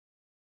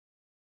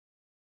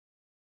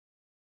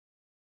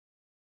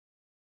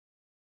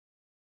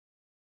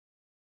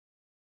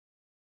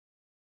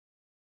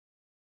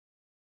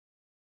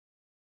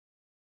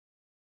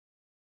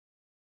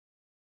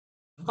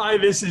Hi,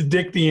 this is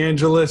Dick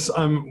DeAngelis.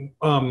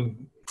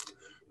 I'm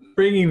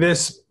bringing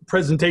this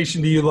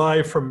presentation to you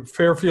live from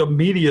Fairfield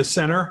Media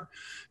Center.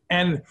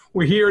 And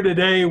we're here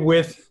today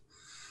with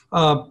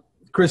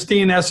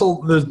Christine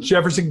Essel, the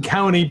Jefferson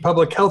County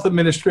Public Health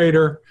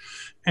Administrator.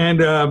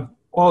 And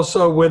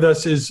also with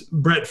us is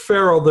Brett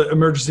Farrell, the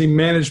Emergency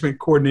Management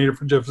Coordinator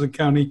for Jefferson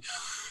County.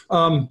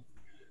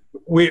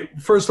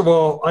 First of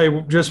all,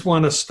 I just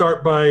want to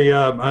start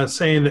by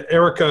saying that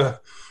Erica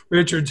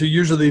Richards, who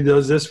usually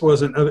does this,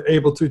 wasn't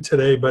able to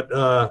today, but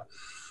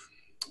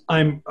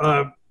I'm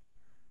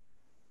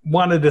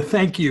wanted to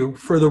thank you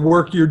for the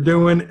work you're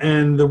doing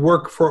and the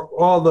work for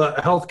all the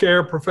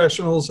healthcare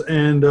professionals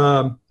and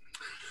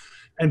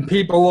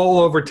people all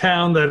over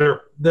town that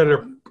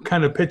are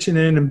kind of pitching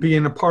in and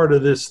being a part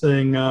of this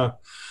thing.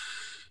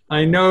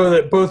 I know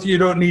that both of you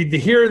don't need to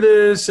hear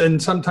this, and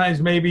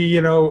sometimes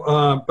maybe,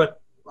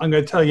 but I'm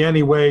going to tell you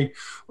anyway.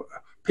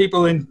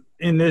 People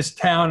in this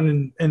town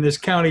and in this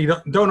county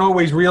don't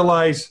always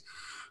realize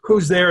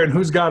who's there and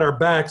who's got our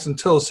backs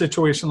until a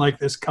situation like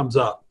this comes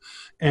up.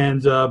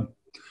 And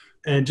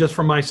just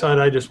from my side,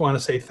 I just want to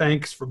say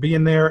thanks for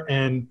being there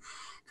and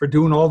for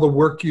doing all the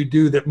work you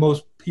do that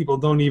most people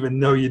don't even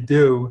know you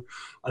do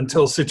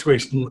until a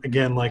situation,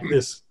 again, like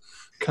this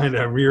kind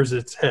of rears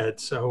its head.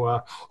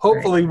 So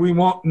hopefully we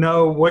won't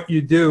know what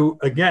you do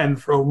again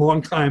for a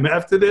long time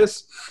after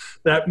this.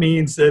 That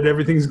means that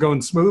everything's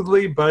going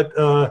smoothly, but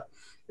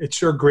it's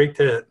sure great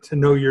to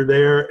know you're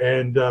there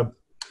and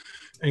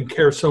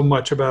care so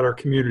much about our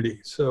community.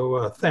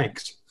 So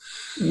thanks.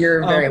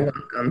 You're very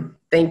welcome.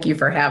 Thank you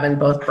for having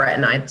both Brett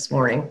and I this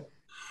morning.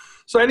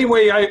 So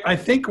anyway, I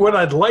think what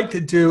I'd like to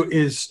do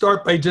is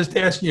start by just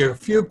asking you a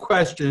few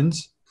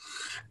questions.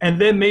 And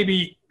then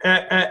maybe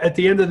at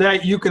the end of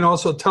that, you can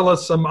also tell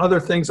us some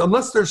other things,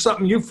 unless there's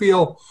something you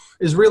feel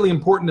is really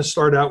important to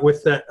start out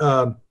with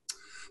that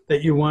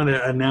you want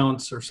to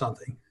announce or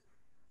something.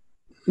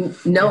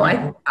 No,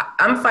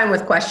 I'm fine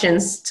with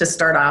questions to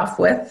start off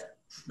with.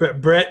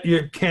 Brett,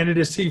 your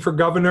candidacy for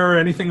governor or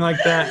anything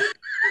like that?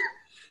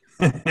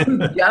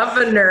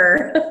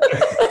 Governor.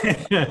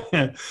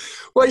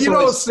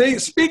 Well,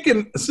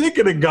 speaking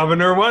of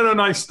governor, why don't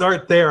I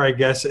start there, I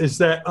guess, is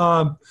that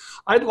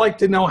I'd like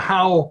to know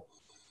how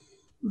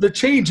the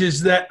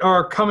changes that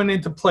are coming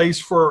into place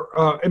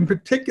for, in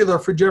particular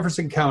for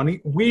Jefferson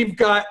County. We've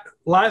got,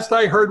 last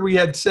I heard, we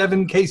had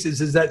 7 cases.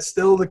 Is that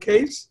still the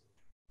case?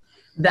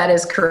 That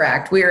is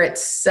correct. We are at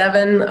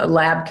 7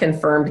 lab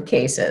confirmed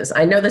cases.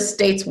 I know the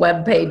state's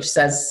webpage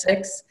says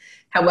 6.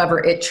 However,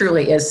 it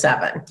truly is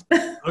 7.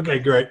 Okay,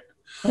 great.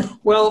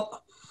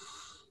 Well,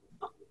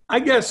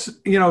 I guess,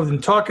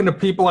 in talking to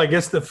people, I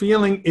guess the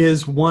feeling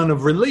is one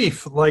of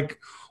relief. Like,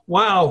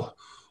 wow,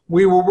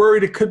 we were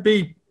worried it could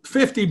be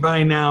 50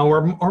 by now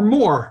or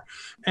more.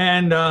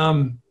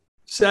 And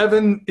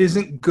 7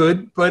 isn't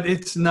good, but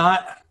it's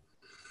not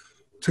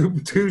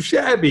too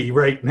shabby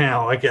right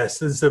now, I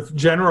guess, is the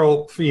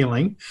general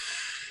feeling.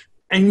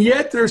 And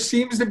yet there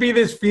seems to be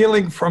this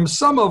feeling from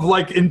some of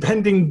like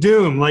impending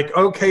doom, like,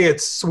 okay,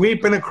 it's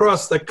sweeping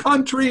across the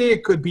country,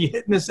 it could be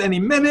hitting us any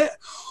minute.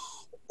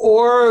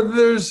 Or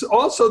there's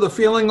also the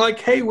feeling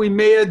like, hey, we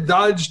may have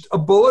dodged a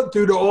bullet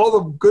due to all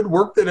the good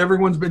work that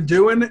everyone's been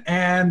doing,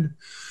 and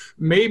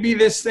maybe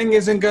this thing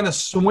isn't going to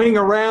swing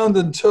around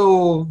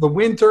until the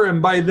winter, and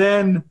by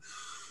then,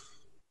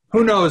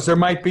 who knows, there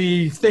might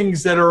be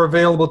things that are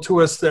available to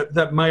us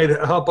that might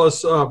help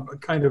us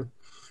kind of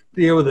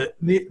deal with it.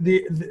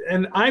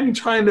 And I'm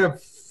trying to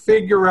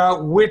figure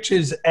out which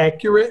is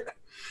accurate.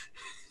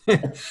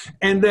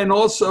 And then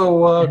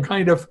also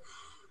kind of,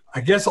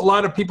 I guess a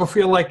lot of people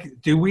feel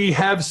like, do we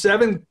have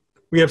 7?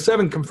 We have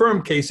 7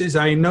 confirmed cases.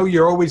 I know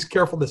you're always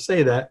careful to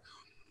say that.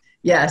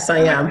 Yes, I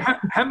am.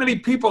 How many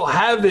people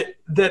have it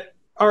that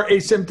are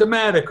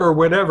asymptomatic or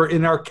whatever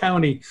in our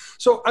county?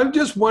 So I'm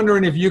just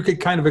wondering if you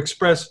could kind of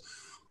express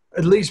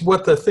at least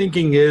what the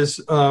thinking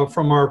is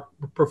from our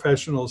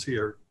professionals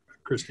here,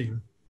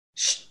 Christine.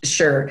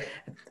 Sure.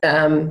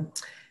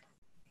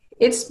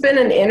 It's been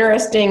an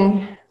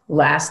interesting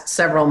last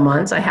several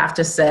months, I have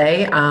to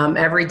say.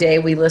 Every day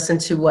we listen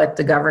to what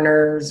the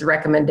governor's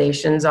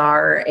recommendations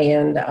are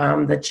and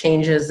the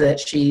changes that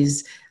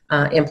she's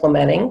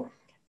implementing.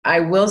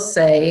 I will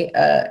say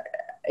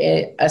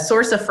a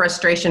source of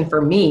frustration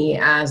for me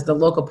as the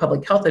local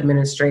public health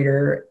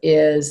administrator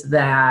is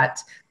that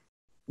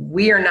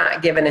we are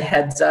not given a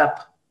heads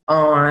up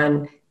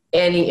on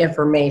any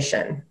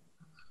information.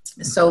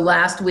 So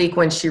last week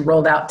when she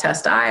rolled out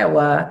Test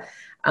Iowa,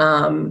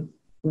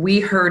 we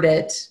heard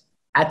it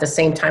at the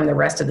same time the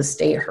rest of the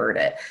state heard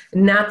it.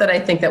 Not that I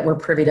think that we're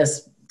privy to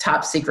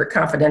top secret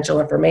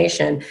confidential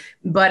information,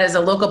 but as a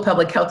local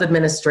public health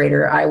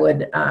administrator, I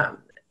would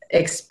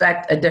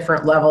expect a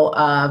different level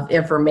of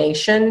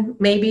information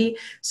maybe,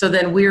 so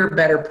then we're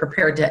better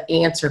prepared to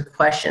answer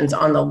questions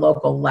on the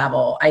local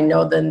level. I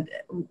know that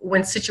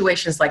when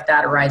situations like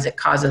that arise, it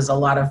causes a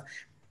lot of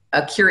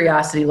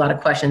curiosity, a lot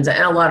of questions, and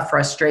a lot of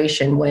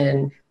frustration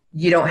when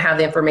you don't have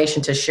the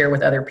information to share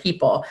with other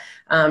people.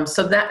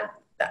 So that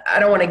I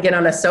don't want to get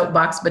on a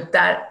soapbox, but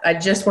that I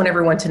just want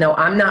everyone to know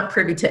I'm not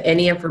privy to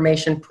any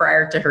information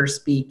prior to her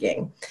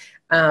speaking.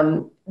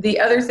 The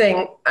other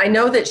thing, I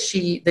know that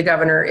the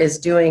governor is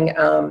doing,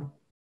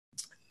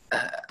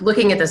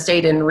 looking at the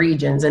state and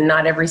regions, and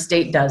not every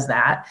state does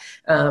that.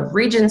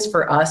 Regions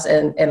for us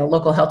and a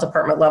local health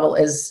department level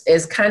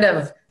is kind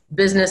of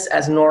business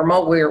as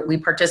normal. We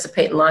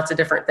participate in lots of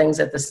different things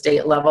at the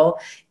state level,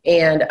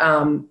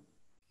 and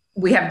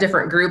we have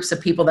different groups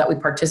of people that we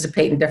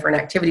participate in different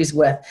activities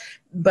with.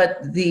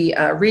 But the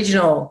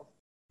regional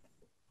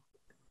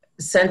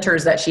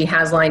centers that she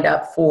has lined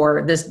up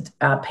for this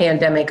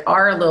pandemic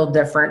are a little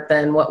different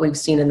than what we've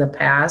seen in the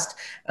past.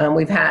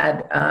 We've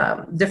had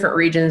different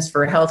regions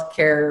for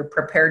healthcare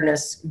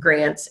preparedness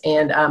grants,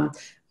 and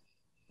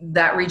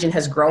that region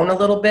has grown a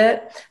little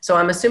bit. So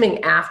I'm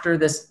assuming after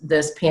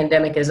this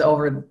pandemic is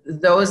over,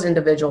 those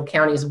individual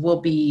counties will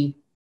be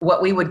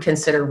what we would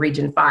consider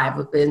Region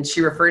 5. And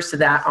she refers to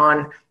that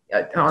on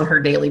her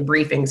daily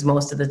briefings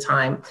most of the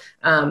time.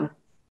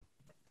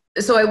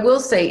 So I will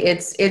say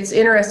it's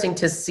interesting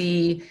to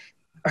see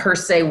her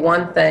say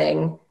one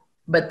thing,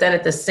 but then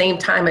at the same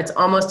time, it's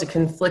almost a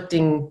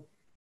conflicting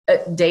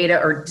data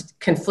or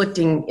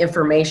conflicting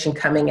information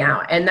coming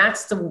out. And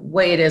that's the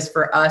way it is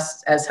for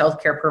us as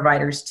healthcare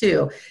providers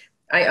too.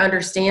 I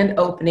understand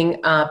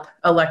opening up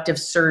elective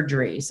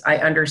surgeries. I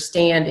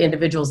understand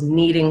individuals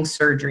needing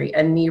surgery,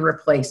 a knee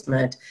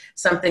replacement,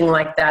 something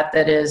like that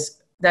that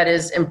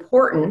is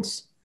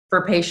important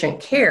for patient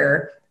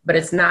care, but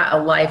it's not a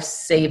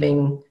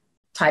life-saving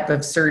type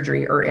of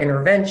surgery or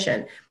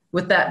intervention.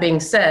 With that being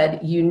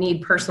said, you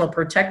need personal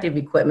protective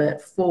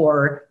equipment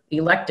for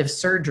elective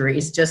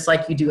surgeries, just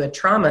like you do a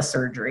trauma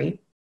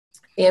surgery.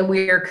 And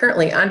we are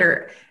currently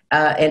under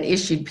an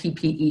issued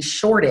PPE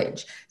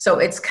shortage. So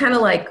it's kind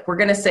of like we're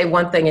going to say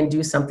one thing and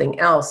do something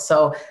else.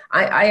 So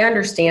I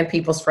understand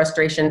people's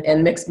frustration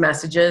and mixed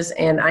messages.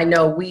 And I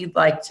know we'd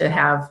like to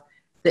have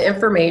the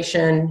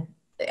information,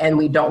 and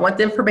we don't want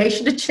the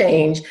information to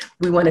change.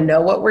 We want to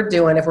know what we're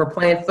doing. If we're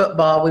playing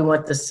football, we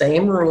want the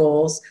same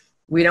rules.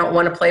 We don't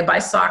want to play by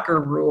soccer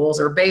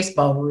rules or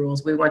baseball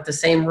rules. We want the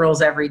same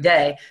rules every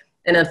day.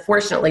 And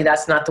unfortunately,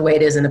 that's not the way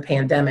it is in a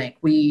pandemic.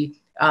 We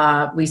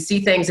see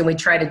things and we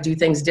try to do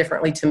things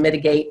differently to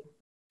mitigate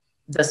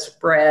the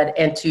spread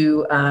and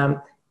to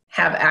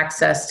have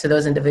access to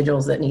those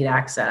individuals that need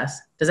access.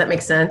 Does that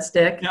make sense,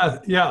 Dick?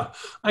 Yeah.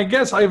 I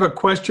guess I have a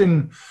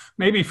question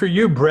maybe for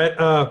you, Brett.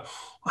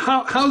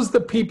 How's the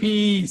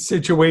PPE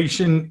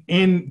situation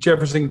in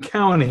Jefferson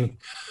County?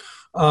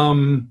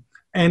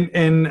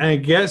 And I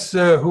guess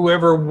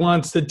whoever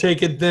wants to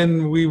take it,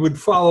 then we would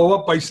follow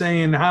up by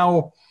saying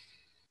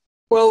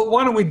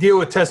why don't we deal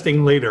with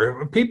testing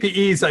later?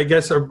 PPEs, I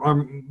guess,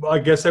 I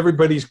guess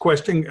everybody's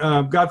questioning.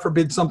 God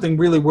forbid something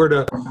really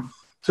were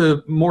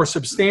to more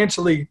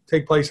substantially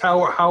take place.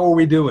 How are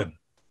we doing?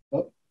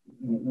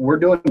 We're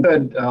doing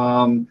good.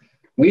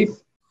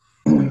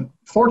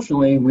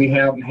 Fortunately, we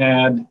haven't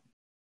had,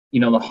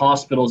 the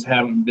hospitals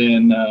haven't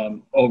been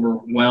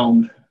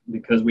overwhelmed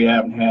because we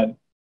haven't had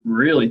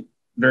really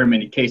very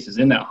many cases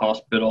in that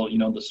hospital.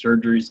 The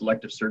surgeries,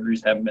 elective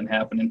surgeries haven't been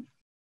happening.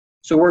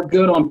 So we're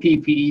good on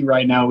PPE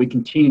right now. We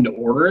continue to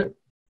order it.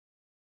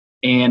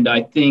 And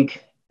I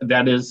think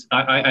that is,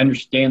 I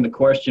understand the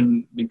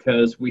question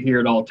because we hear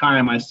it all the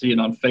time. I see it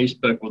on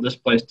Facebook. Well, this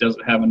place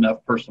doesn't have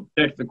enough personal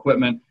protective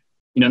equipment.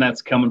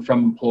 That's coming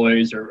from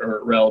employees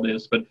or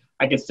relatives. But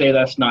I can say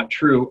that's not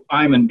true.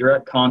 I'm in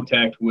direct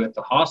contact with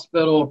the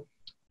hospital,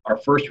 our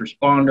first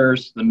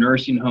responders, the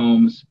nursing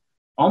homes,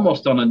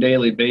 almost on a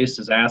daily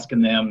basis,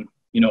 asking them,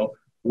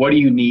 what do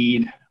you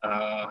need?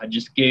 I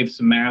just gave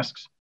some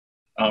masks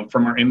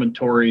from our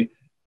inventory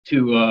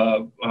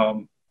to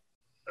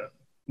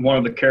one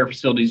of the care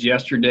facilities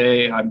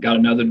yesterday. I've got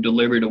another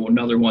delivery to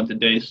another one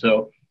today.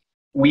 So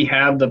we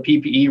have the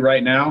PPE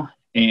right now,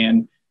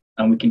 and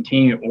we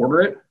continue to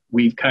order it.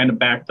 We've kind of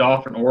backed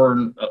off and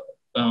ordered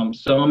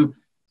some.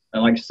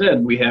 And like I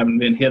said, we haven't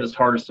been hit as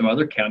hard as some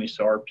other counties,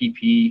 so our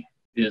PPE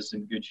is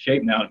in good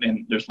shape now.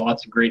 And there's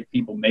lots of great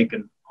people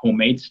making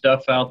homemade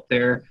stuff out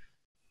there.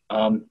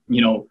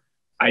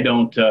 I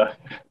don't,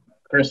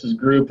 Chris's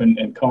group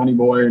and Connie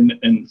Boyer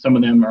and some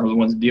of them are the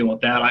ones dealing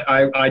with that.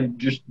 I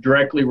just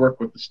directly work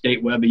with the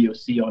state web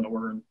EOC on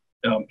ordering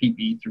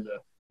PPE through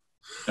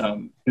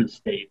the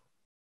state.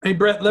 Hey,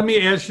 Brett, let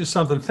me ask you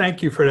something.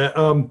 Thank you for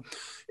that.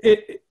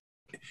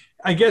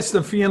 I guess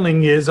the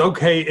feeling is,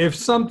 okay,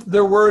 if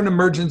there were an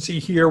emergency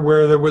here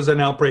where there was an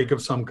outbreak of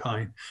some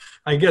kind,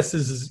 I guess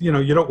this is, you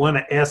don't want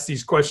to ask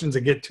these questions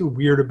and get too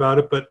weird about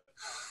it, but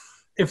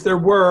if there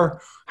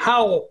were,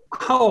 how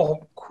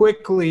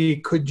quickly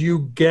could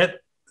you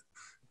get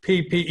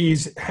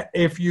PPEs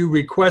if you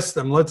request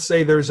them? Let's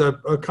say there's a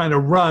kind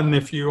of run,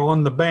 if you're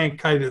on the bank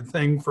kind of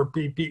thing for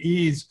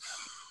PPEs.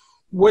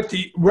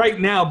 Right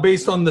now,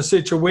 based on the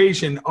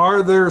situation,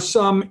 are there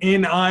some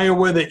in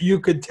Iowa that you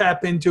could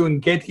tap into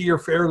and get here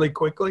fairly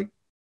quickly?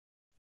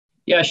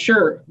 Yeah,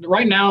 sure.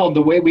 Right now,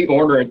 the way we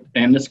order it,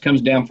 and this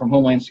comes down from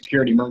Homeland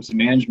Security Emergency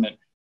Management,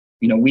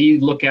 we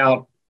look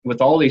out with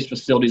all these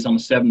facilities on a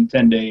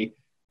 7-10 day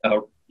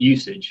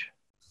usage.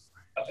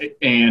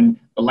 And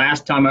the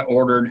last time I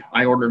ordered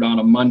on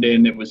a Monday,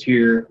 and it was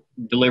here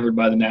delivered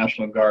by the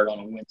National Guard on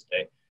a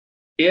Wednesday.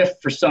 If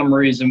for some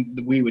reason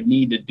we would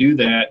need to do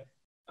that,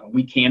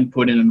 we can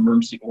put in an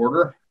emergency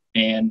order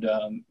and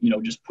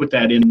just put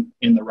that in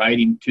the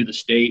writing to the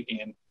state,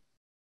 and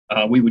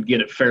we would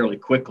get it fairly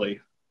quickly.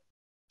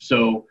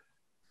 So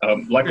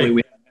luckily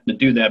we haven't had to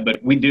do that,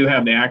 but we do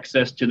have the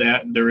access to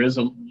that. There is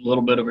a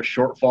little bit of a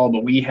shortfall,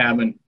 but we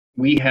haven't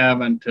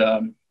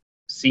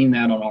seen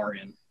that on our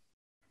end.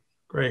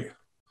 Great.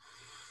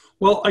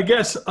 Well, I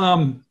guess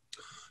in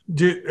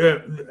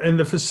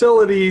the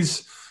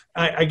facilities,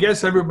 I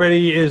guess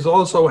everybody is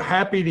also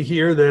happy to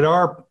hear that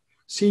our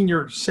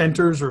senior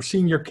centers or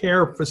senior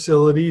care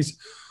facilities,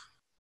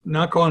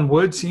 knock on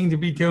wood, seem to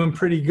be doing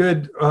pretty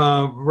good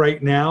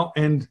right now.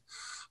 And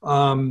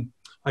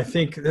I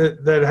think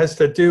that has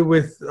to do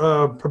with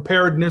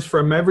preparedness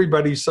from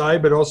everybody's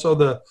side, but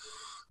also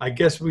I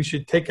guess we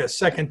should take a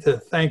second to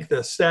thank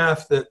the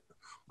staff that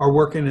are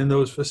working in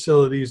those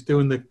facilities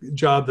doing the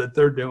job that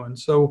they're doing.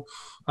 So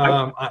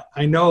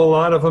I know a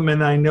lot of them,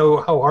 and I know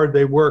how hard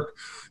they work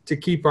to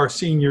keep our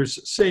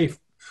seniors safe.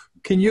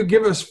 Can you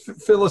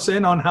fill us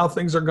in on how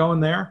things are going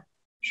there?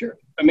 Sure.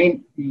 I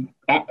mean,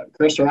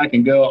 Chris or I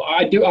can go.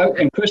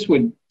 And Chris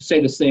would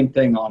say the same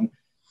thing on,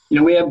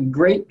 we have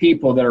great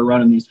people that are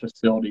running these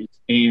facilities.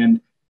 And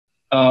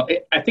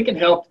I think it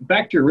helped.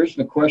 Back to your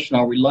original question,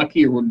 are we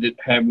lucky or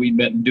have we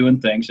been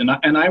doing things?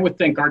 And I would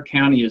think our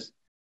county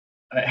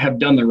have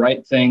done the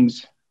right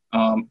things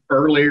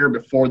earlier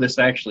before this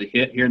actually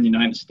hit here in the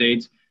United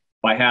States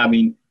by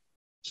having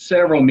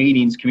several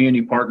meetings,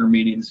 community partner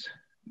meetings,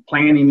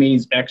 planning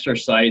meetings,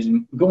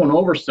 exercising, going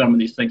over some of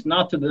these things,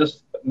 not to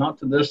this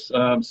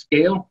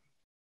scale,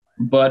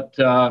 but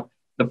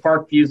the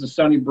park views, the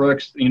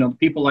Sunnybrook's,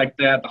 people like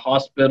that, the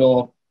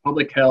hospital,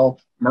 public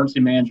health, emergency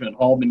management,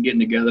 all been getting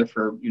together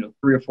for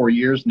 3 or 4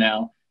 years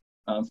now,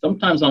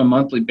 sometimes on a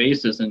monthly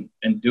basis, and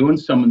doing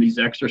some of these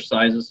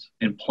exercises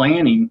and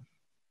planning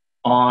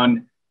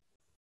on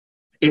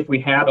if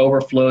we had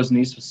overflows in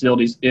these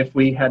facilities, if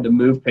we had to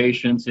move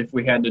patients, if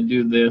we had to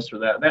do this or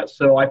that.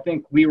 So I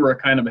think we were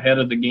kind of ahead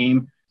of the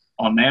game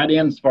on that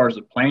end as far as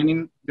the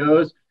planning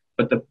goes.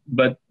 But the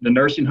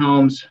nursing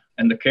homes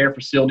and the care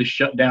facilities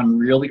shut down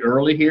really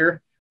early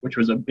here, which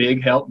was a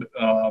big help.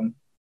 And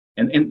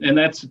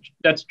that's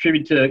a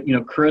tribute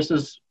to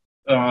Chris's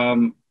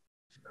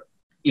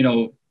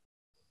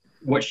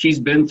what she's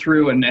been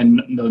through and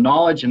the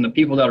knowledge and the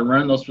people that are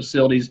running those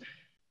facilities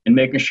and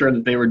making sure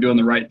that they were doing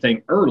the right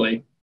thing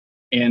early.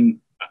 And,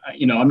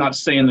 I'm not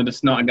saying that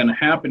it's not going to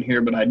happen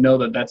here, but I know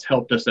that that's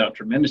helped us out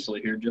tremendously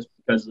here just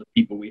because of the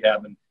people we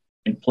have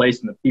in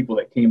place and the people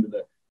that came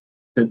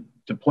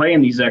to play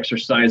in these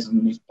exercises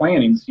and these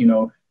plannings.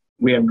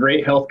 We have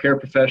great healthcare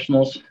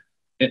professionals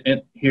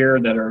here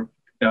that are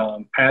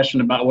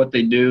passionate about what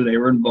they do. They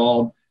were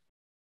involved.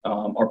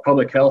 Our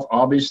public health,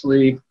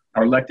 obviously,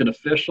 our elected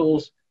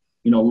officials,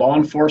 law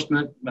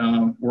enforcement.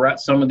 We're at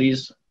some of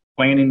these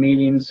planning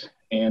meetings.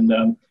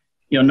 And,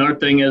 another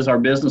thing is our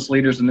business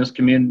leaders in this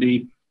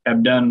community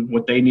have done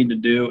what they need to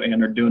do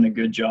and are doing a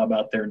good job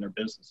out there in their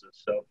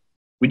businesses. So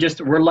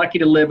we're lucky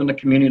to live in the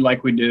community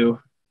like we do.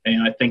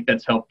 And I think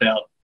that's helped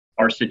out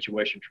our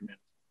situation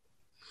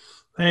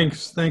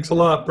tremendously. Thanks a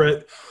lot,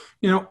 Brett.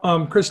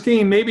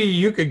 Christine, maybe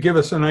you could give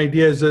us an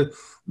idea as to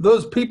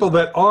those people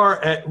that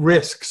are at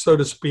risk, so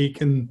to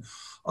speak, and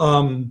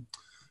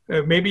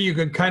maybe you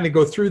could kind of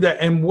go through that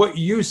and what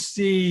you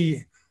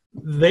see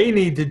they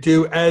need to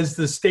do as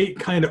the state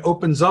kind of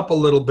opens up a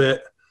little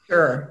bit.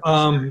 Sure.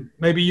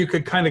 Maybe you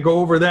could kind of go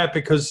over that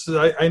because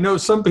I know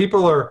some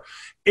people are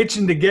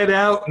itching to get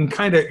out and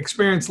kind of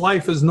experience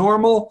life as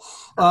normal,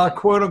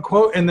 quote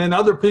unquote. And then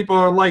other people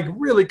are like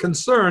really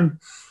concerned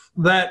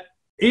that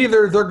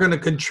either they're going to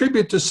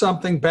contribute to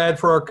something bad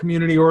for our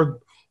community or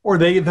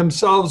they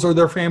themselves or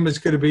their families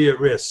could be at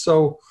risk.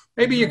 So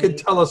maybe you could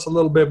tell us a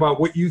little bit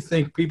about what you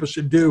think people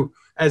should do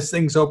as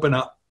things open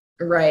up.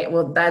 Right.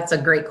 Well, that's a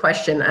great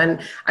question.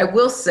 And I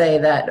will say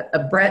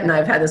that Brett and I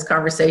have had this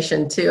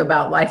conversation too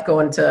about life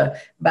going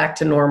back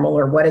to normal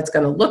or what it's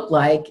going to look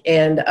like.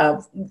 And,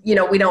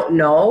 we don't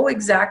know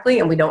exactly,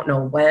 and we don't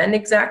know when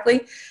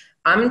exactly.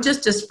 I'm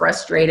just as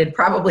frustrated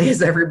probably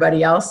as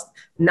everybody else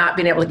not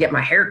being able to get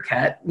my hair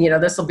cut.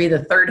 This will be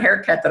the third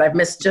haircut that I've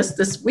missed just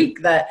this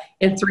week that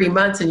in 3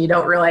 months, and you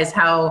don't realize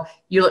how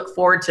you look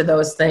forward to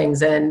those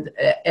things and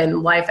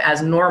life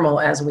as normal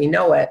as we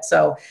know it.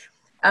 So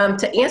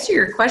to answer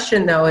your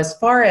question, though, as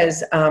far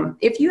as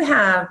if you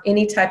have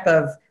any type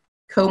of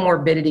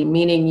comorbidity,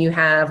 meaning you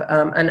have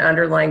an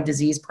underlying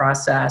disease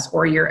process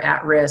or you're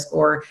at risk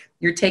or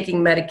you're taking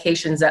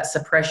medications that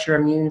suppress your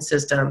immune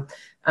system,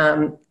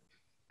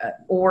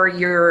 or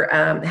you're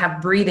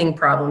have breathing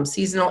problems,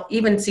 seasonal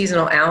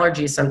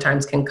allergies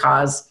sometimes can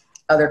cause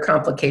other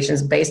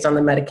complications based on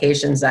the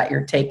medications that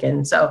you're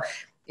taking. So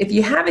if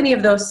you have any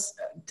of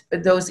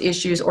those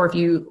issues, or if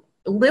you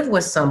live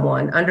with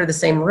someone under the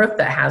same roof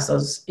that has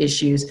those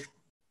issues,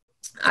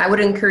 I would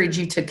encourage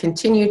you to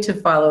continue to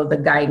follow the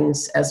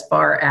guidance as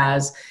far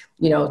as,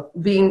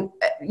 being,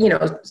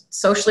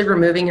 socially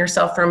removing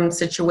yourself from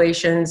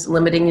situations,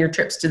 limiting your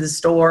trips to the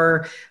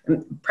store,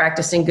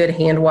 practicing good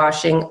hand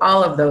washing,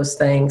 all of those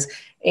things.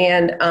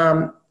 And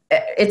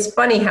it's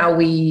funny how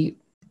we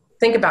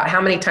think about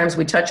how many times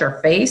we touch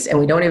our face and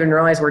we don't even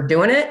realize we're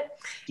doing it.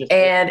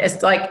 And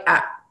it's like,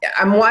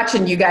 I'm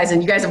watching you guys,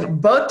 and you guys have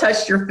both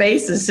touched your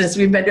faces since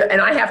we've been doing, and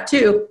I have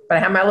too, but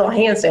I have my little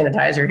hand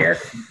sanitizer here.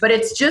 But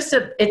it's just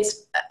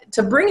it's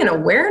to bring an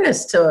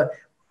awareness to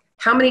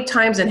how many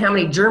times and how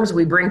many germs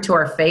we bring to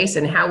our face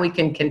and how we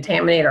can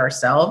contaminate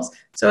ourselves,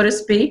 so to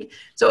speak.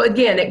 So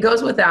again, it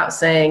goes without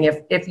saying,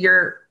 if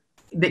you're,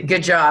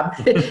 good job.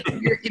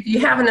 If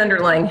you have an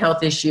underlying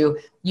health issue,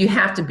 you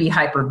have to be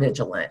hyper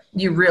vigilant.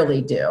 You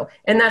really do.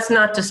 And that's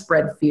not to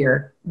spread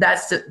fear.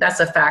 That's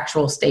a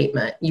factual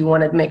statement. You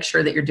want to make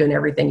sure that you're doing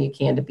everything you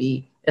can to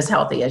be as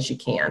healthy as you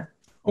can.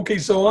 Okay,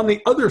 so on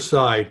the other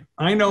side,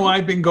 I know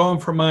I've been going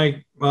for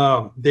my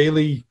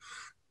daily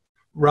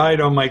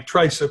ride on my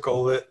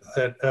tricycle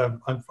that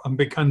I'm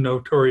become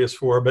notorious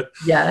for, but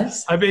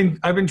yes, I've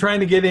been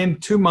trying to get in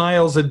 2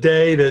 miles a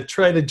day to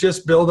try to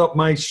just build up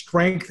my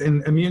strength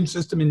and immune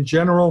system in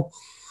general.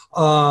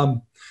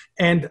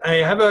 And I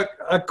have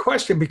a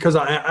question, because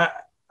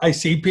I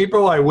see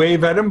people, I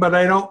wave at them, but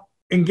I don't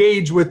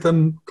engage with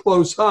them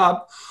close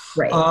up.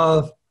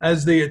 Right.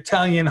 As the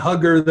Italian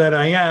hugger that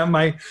I am,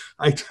 I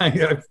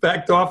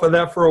backed off of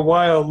that for a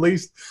while at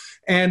least,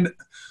 and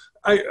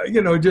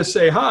I just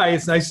say hi.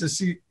 It's nice to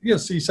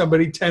see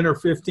somebody 10 or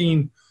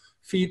 15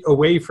 feet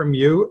away from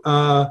you,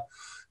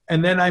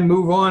 and then I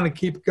move on and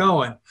keep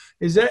going.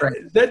 Is that right.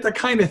 Is that the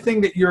kind of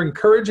thing that you're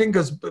encouraging?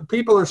 Because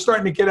people are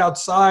starting to get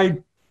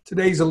outside.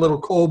 Today's a little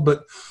cold,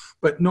 but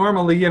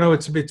normally,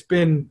 it's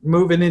been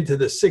moving into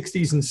the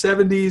 60s and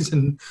 70s,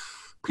 and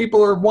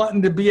people are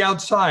wanting to be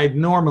outside.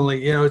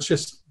 Normally, it's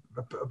just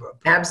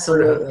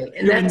absolutely,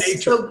 and that's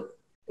nature.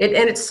 And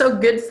it's so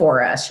good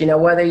for us,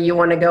 whether you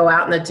want to go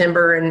out in the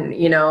timber and,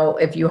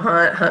 if you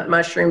hunt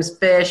mushrooms,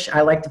 fish.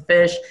 I like to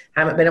fish.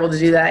 Haven't been able to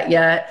do that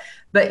yet.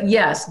 But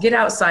yes, get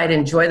outside,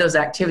 enjoy those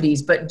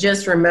activities. But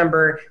just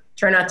remember,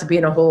 try not to be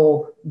in a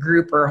whole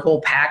group or a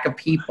whole pack of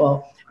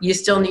people. You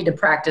still need to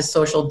practice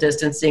social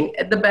distancing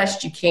the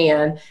best you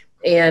can.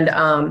 And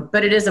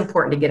but it is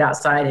important to get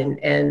outside,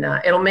 and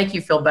it'll make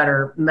you feel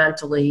better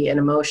mentally and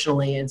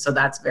emotionally. And so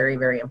that's very,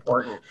 very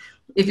important.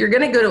 If you're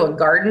going to go to a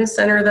garden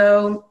center,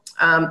 though,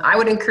 I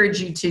would encourage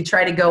you to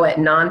try to go at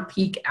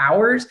non-peak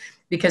hours,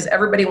 because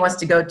everybody wants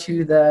to go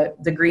to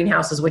the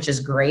greenhouses, which is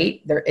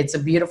great. It's a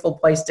beautiful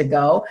place to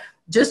go.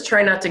 Just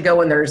try not to go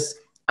when there's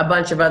a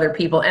bunch of other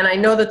people. And I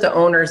know that the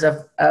owners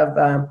of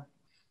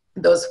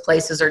those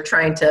places are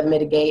trying to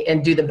mitigate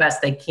and do the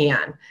best they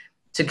can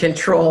to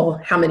control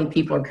how many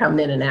people are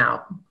coming in and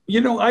out.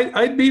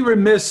 I'd be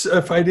remiss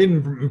if I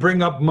didn't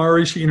bring up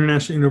Maharishi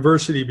International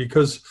University,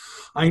 because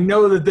I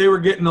know that they were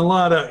getting a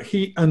lot of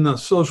heat on the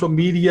social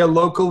media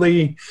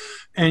locally,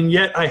 and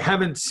yet I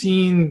haven't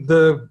seen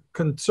the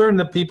concern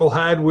that people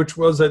had, which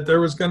was that there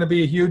was going to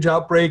be a huge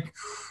outbreak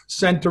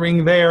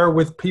centering there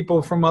with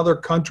people from other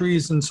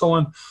countries and so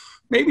on.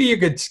 Maybe you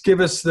could give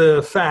us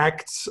the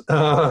facts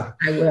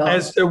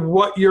as to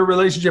what your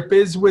relationship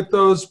is with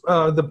those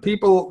the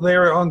people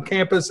there on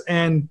campus,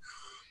 and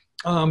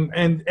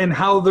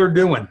how they're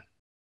doing.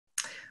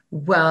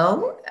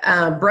 Well,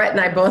 Brett and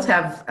I both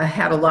have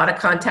had a lot of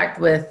contact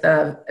with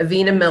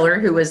Avina Miller,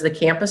 who is the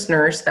campus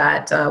nurse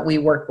that we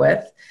work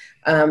with.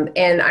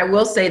 And I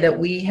will say that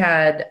we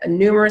had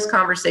numerous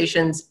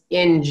conversations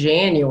in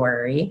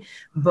January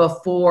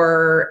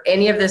before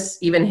any of this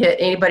even hit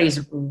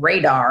anybody's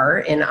radar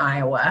in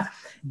Iowa.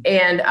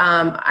 And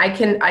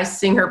I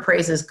sing her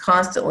praises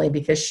constantly,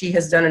 because she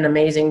has done an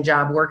amazing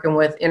job working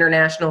with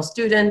international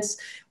students.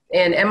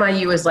 And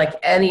MIU is like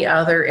any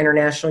other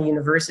international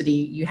university.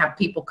 You have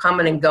people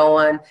coming and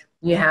going.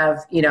 You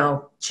have,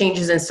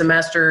 changes in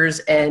semesters,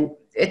 and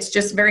it's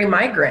just very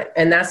migrant.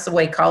 And that's the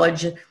way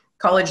college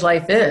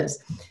life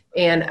is.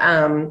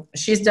 And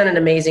she's done an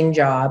amazing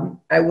job.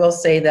 I will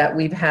say that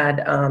we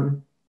had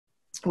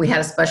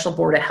a special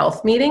Board of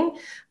Health meeting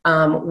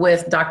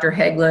with Dr.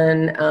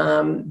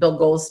 Hagelin, Bill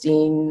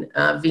Goldstein,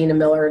 Vina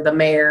Miller, the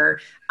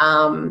mayor,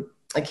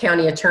 a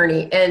county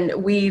attorney, and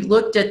we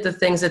looked at the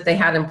things that they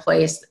had in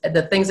place,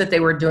 the things that they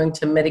were doing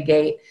to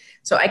mitigate.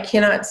 So I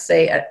cannot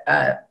say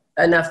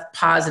enough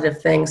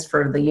positive things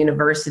for the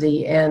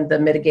university and the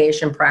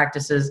mitigation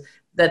practices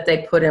that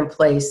they put in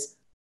place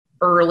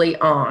early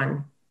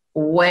on,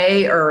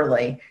 way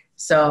early.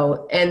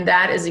 So, and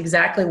that is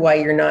exactly why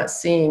you're not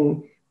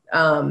seeing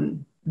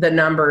the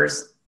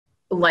numbers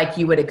like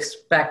you would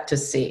expect to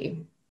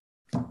see.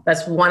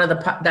 That's one of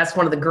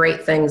the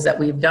great things that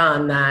we've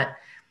done, that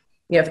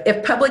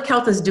if public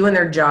health is doing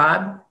their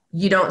job,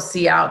 you don't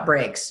see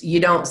outbreaks,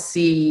 you don't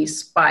see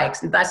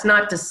spikes. That's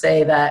not to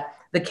say that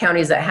the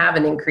counties that have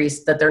an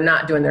increase, that they're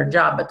not doing their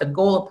job, but the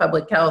goal of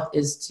public health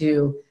is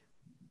to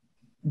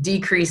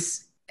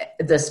decrease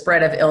the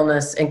spread of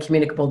illness and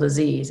communicable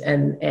disease.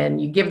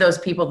 And you give those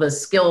people the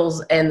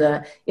skills and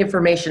the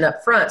information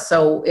up front.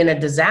 So in a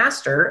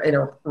disaster, in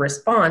a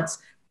response,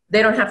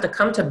 they don't have to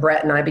come to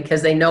Brett and I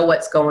because they know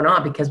what's going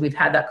on because we've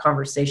had that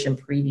conversation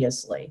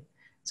previously.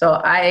 So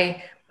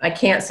I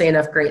can't say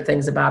enough great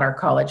things about our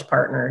college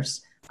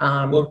partners,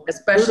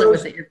 especially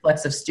with the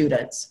influx of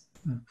students.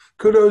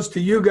 Kudos to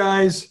you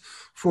guys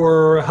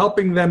for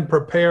helping them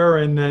prepare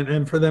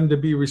and for them to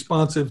be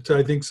responsive to,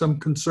 I think, some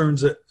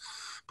concerns that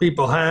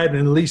people had,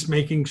 and at least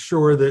making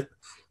sure that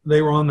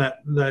they were on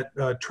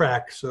that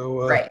track.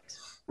 So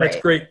that's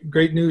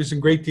great news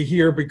and great to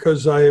hear,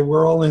 because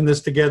we're all in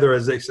this together,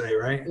 as they say,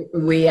 right?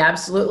 We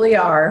absolutely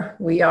are.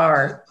 We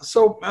are.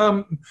 So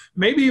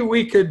maybe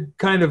we could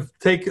kind of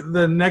take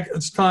the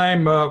next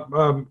time,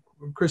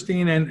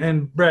 Christine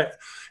and Brett,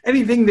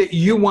 anything that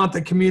you want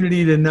the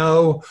community to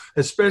know,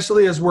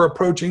 especially as we're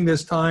approaching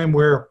this time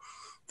where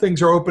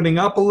things are opening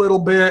up a little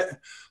bit.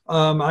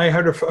 I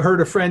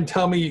heard a friend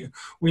tell me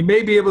we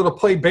may be able to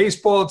play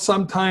baseball at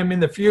some time in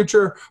the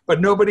future,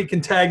 but nobody can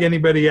tag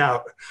anybody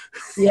out.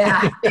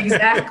 Yeah,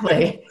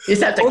 exactly. You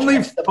just have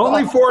to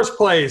only force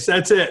plays.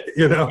 That's it.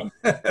 You know.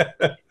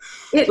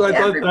 So I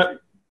thought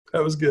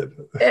that was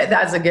good.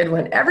 That's a good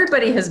one.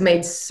 Everybody has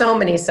made so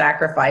many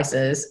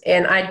sacrifices,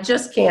 and I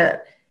just can't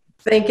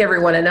thank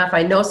everyone enough.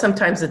 I know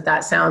sometimes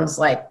that sounds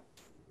like,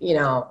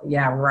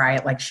 yeah,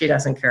 right. Like she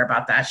doesn't care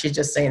about that. She's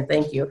just saying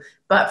thank you.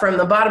 But from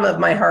the bottom of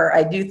my heart,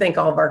 I do thank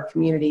all of our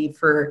community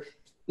for,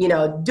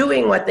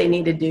 doing what they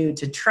need to do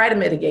to try to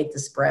mitigate the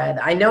spread.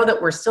 I know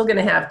that we're still going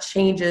to have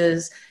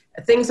changes.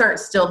 Things aren't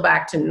still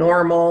back to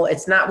normal.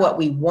 It's not what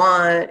we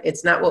want.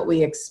 It's not what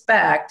we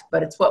expect,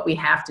 but it's what we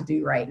have to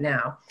do right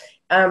now.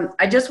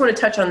 I just want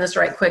to touch on this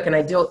right quick. And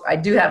I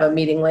do have a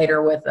meeting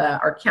later with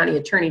our county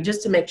attorney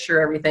just to make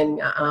sure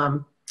everything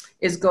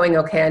is going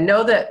okay. I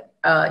know that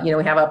we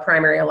have a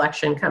primary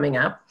election coming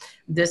up.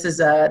 This is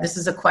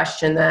a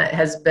question that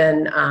has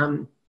been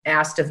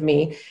asked of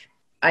me.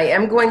 I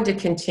am going to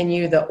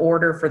continue the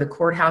order for the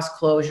courthouse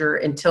closure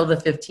until the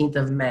 15th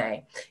of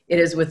May. It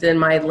is within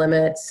my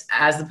limits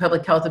as the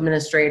public health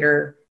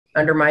administrator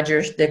under my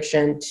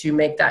jurisdiction to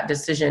make that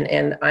decision,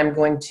 and I'm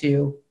going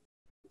to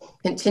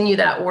continue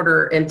that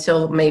order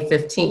until May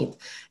 15th.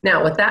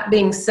 Now, with that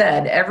being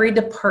said, every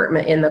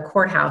department in the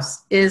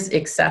courthouse is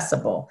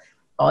accessible.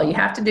 All you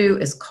have to do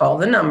is call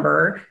the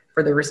number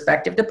for the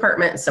respective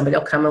department and somebody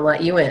will come and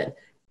let you in.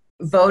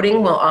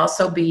 Voting will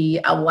also be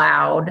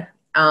allowed.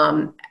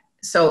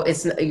 So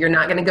you're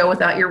not going to go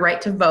without your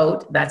right to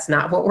vote. That's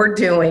not what we're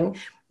doing.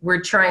 We're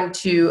trying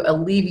to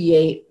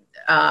alleviate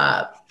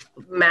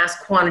mass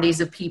quantities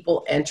of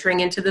people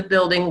entering into the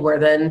building, where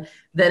then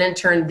in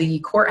turn the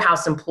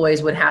courthouse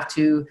employees would have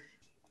to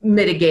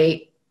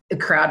mitigate the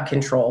crowd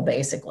control,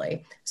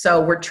 basically.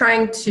 So we're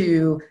trying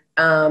to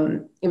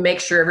make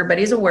sure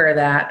everybody's aware of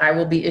that. I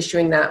will be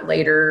issuing that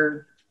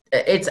later.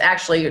 It's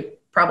actually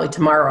probably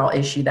tomorrow I'll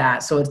issue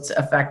that, so it's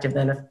effective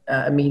then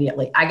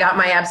immediately. I got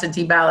my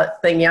absentee ballot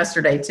thing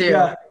yesterday too.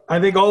 Yeah, I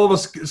think all of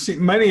us,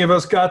 many of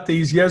us got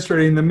these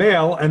yesterday in the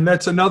mail, and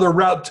that's another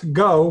route to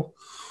go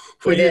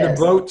for you to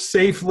vote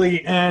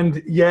safely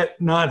and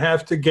yet not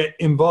have to get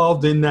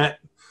involved in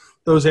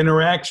those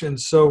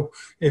interactions. So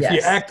if you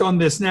act on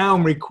this now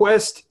and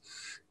request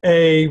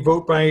a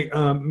vote by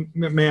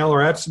mail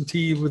or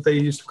absentee, what they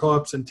used to call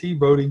absentee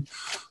voting,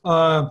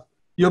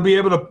 you'll be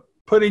able to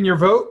put in your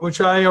vote, which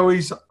I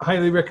always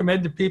highly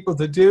recommend to people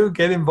to do.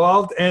 Get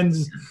involved and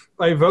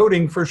by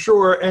voting for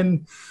sure,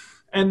 and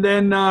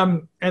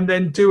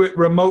then do it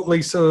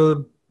remotely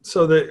so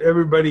that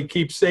everybody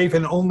keeps safe,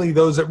 and only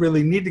those that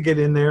really need to get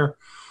in there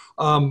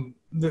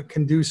that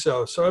can do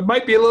so. So it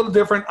might be a little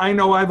different. I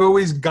know I've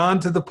always gone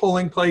to the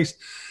polling place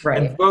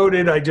and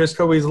voted. I just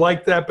always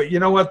liked that. But you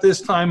know what?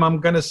 This time I'm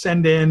going to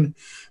send in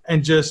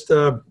and just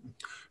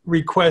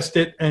request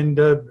it and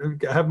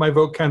have my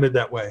vote counted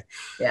that way.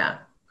 Yeah.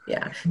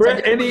 Yeah.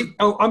 Brett,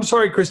 I'm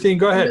sorry, Christine,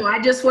 go ahead. No, I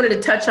just wanted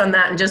to touch on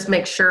that and just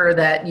make sure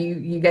that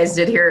you guys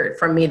did hear it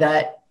from me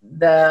that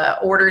the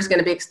order is going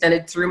to be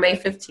extended through May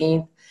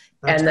 15th.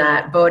 That's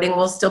that voting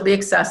will still be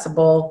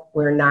accessible.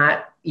 We're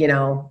not,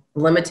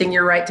 limiting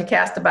your right to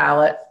cast a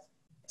ballot.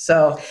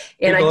 So,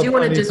 and I do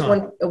want to just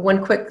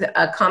one quick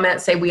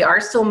comment, say we are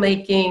still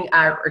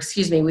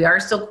we are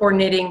still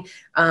coordinating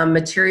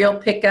material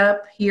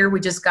pickup here.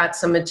 We just got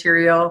some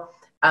material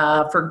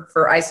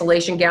for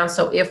isolation gowns.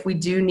 So if we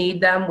do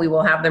need them, we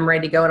will have them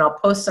ready to go. And I'll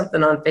post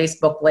something on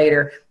Facebook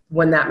later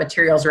when that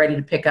material is ready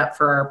to pick up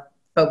for our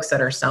folks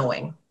that are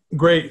sewing.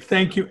 Great,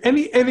 thank you.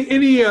 Any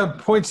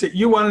points that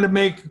you wanted to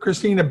make,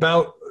 Christine,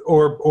 about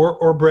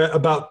or Brett,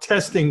 about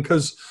testing?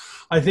 Because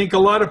I think a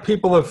lot of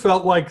people have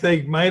felt like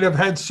they might have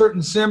had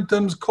certain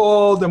symptoms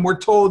called, and we're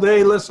told,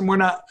 "Hey, listen, we're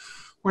not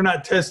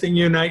testing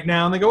you right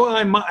now." And they go, "Well,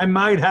 I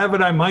might have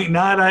it, I might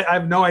not. I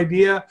have no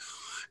idea."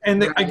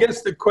 And I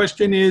guess the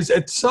question is,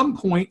 at some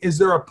point, is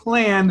there a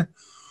plan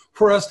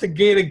for us to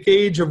get a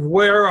gauge of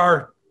where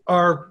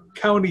our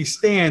county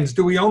stands?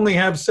 Do we only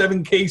have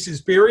 7 cases,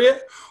 period?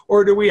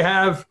 Or do we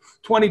have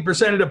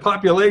 20% of the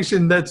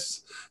population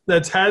that's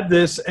had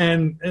this?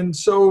 And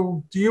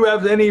so do you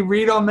have any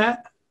read on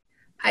that?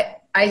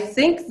 I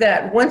think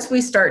that once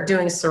we start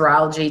doing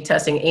serology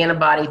testing,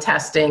 antibody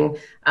testing,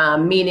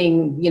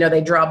 meaning,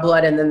 they draw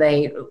blood and then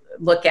they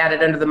look at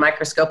it under the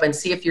microscope and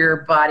see if your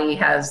body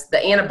has the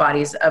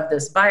antibodies of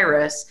this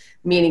virus,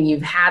 meaning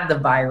you've had the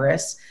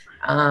virus.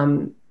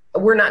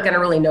 We're not going to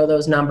really know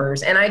those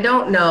numbers. And I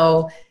don't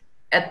know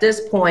at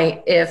this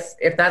point if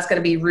that's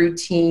going to be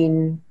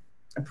routine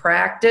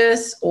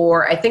practice,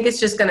 or I think it's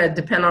just going to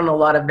depend on a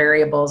lot of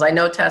variables. I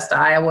know Test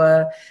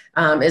Iowa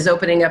is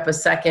opening up a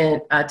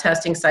second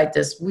testing site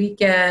this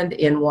weekend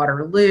in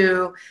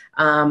Waterloo.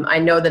 I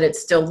know that it's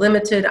still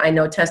limited. I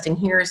know testing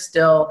here is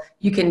still,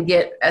 you can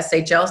get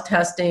SHL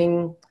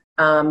testing,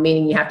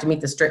 meaning you have to meet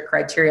the strict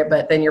criteria,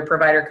 but then your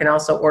provider can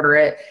also order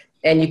it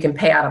and you can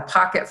pay out of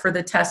pocket for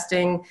the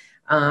testing.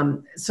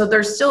 So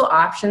there's still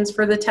options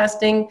for the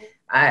testing.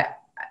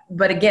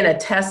 But again, a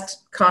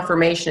test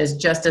confirmation is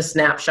just a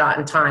snapshot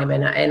in time.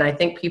 And I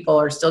think people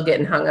are still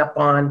getting hung up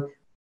on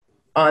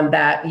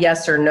that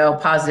yes or no,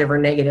 positive or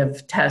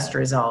negative test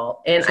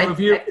result. And so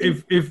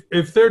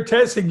if they're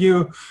testing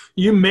you,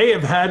 you may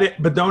have had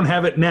it, but don't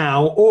have it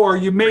now, or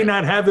you may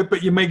not have it,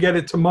 but you may get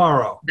it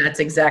tomorrow. That's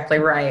exactly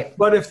right.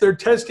 But if they're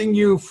testing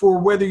you for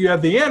whether you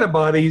have the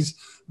antibodies,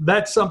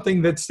 that's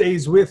something that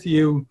stays with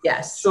you.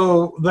 Yes.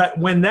 So that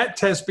when that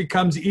test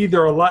becomes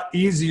either a lot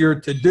easier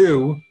to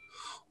do,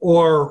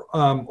 or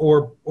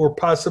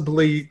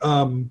possibly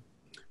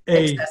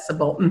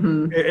accessible,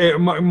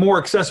 more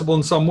accessible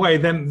in some way,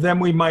 then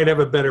we might have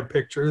a better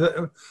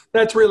picture.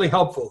 That's really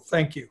helpful.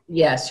 Thank you.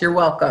 Yes, you're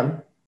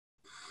welcome.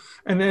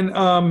 And then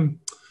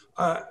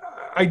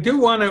I do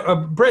want to,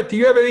 Brett, do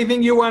you have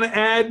anything you want to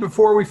add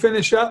before we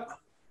finish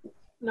up?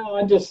 No,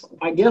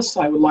 I guess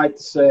I would like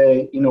to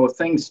say, with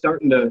things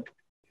starting to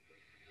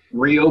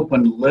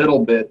reopen a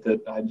little bit,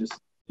 that I just,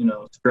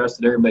 stress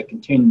that everybody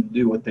continue to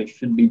do what they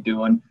should be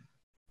doing.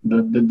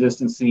 The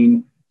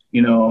distancing,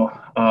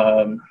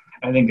 I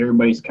think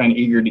everybody's kind of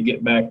eager to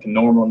get back to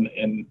normal,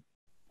 and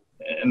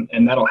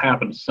that'll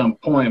happen at some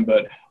point.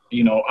 But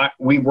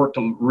we worked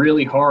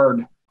really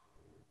hard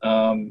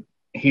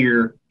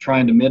here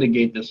trying to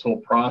mitigate this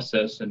whole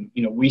process, and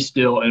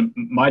and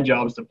my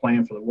job is to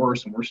plan for the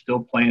worst, and we're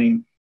still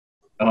planning.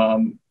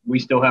 We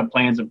still have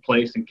plans in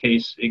place in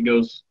case it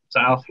goes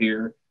south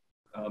here.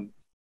 A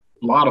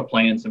lot of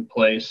plans in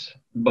place,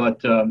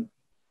 but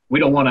we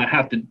don't want to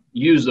have to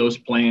use those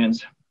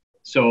plans.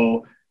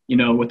 So,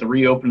 with the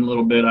reopening a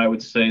little bit, I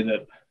would say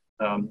that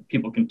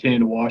people continue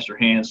to wash their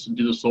hands,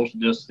 do the social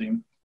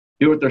distancing,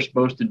 do what they're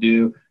supposed to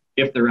do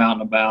if they're out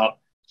and about,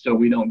 so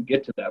we don't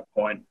get to that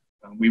point.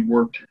 We've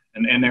worked,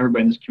 and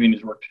everybody in this community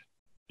has worked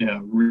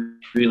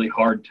really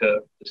hard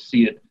to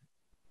see it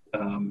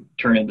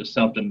turn into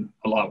something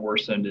a lot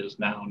worse than it is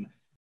now.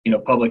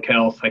 And, public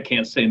health, I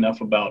can't say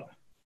enough about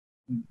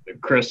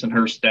Chris and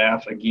her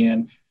staff.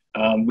 Again,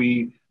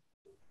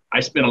 I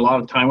spent a lot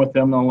of time with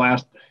them in the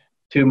last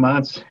 2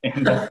 months,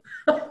 and at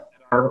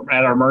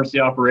our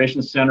emergency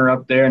operations center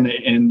up there,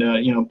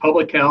 and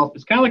public health,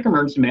 it's kind of like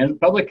emergency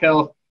management. Public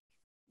health,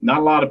 not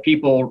a lot of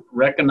people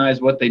recognize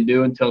what they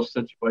do until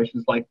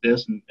situations like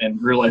this, and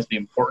realize the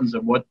importance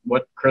of what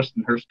Chris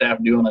and her staff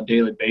do on a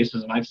daily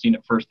basis, and I've seen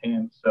it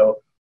firsthand.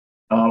 So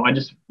I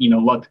just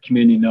let the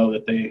community know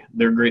that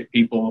they're great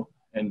people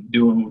and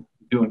doing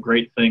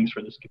great things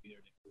for this community.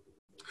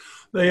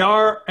 They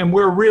are, and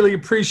we're really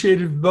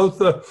appreciative of both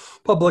the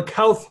public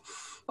health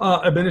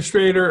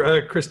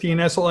administrator, Christine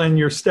Essel, and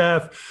your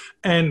staff,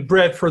 and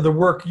Brett for the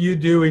work you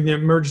do in the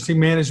emergency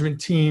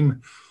management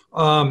team.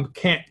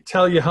 Can't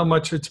tell you how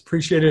much it's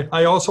appreciated.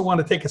 I also want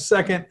to take a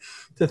second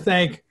to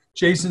thank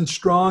Jason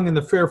Strong and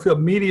the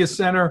Fairfield Media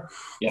Center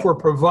for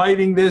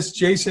providing this.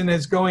 Jason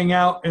is going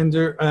out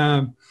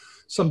under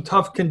some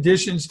tough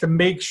conditions to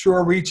make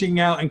sure reaching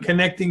out and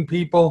connecting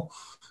people,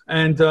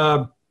 and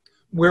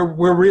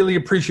we're really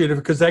appreciative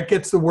because that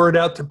gets the word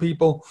out to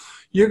people.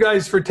 You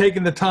guys for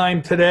taking the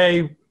time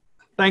today.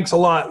 Thanks a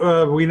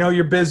lot. We know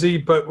you're busy,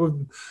 but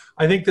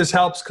I think this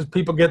helps because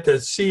people get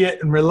to see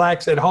it and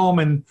relax at home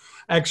and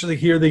actually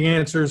hear the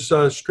answers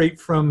straight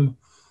from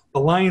the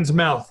lion's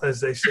mouth,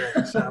 as they say.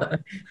 So, all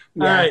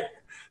right.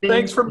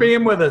 Thanks for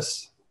being with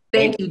us.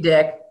 Thank you,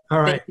 Dick. All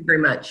right. Thank you very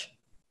much.